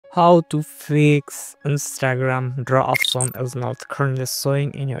How to fix Instagram draw option is not currently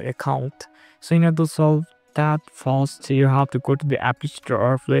showing in your account. So in order to solve that, first you have to go to the App Store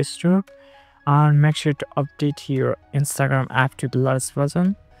or Play Store and make sure to update your Instagram app to the latest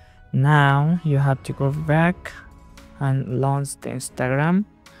version. Now you have to go back and launch the Instagram.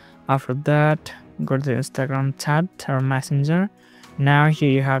 After that, go to the Instagram chat or messenger. Now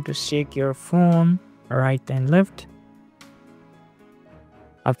here you have to shake your phone right and left.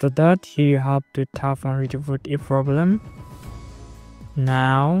 After that, here you have to tap on report a problem.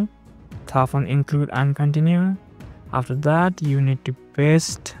 Now tap on include and continue. After that, you need to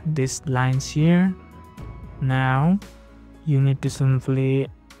paste these lines here. Now you need to simply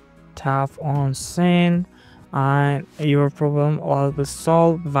tap on send and your problem will be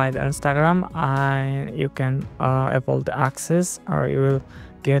solved by the Instagram, and you can able to access or you will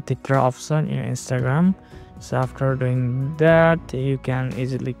get the draw option in Instagram. So after doing that, you can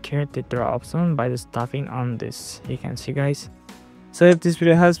easily get the draw option by just tapping on this. You can see, guys. So if this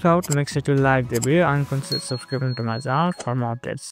video helps you out, make sure to like the video and consider subscribing to my channel for more updates.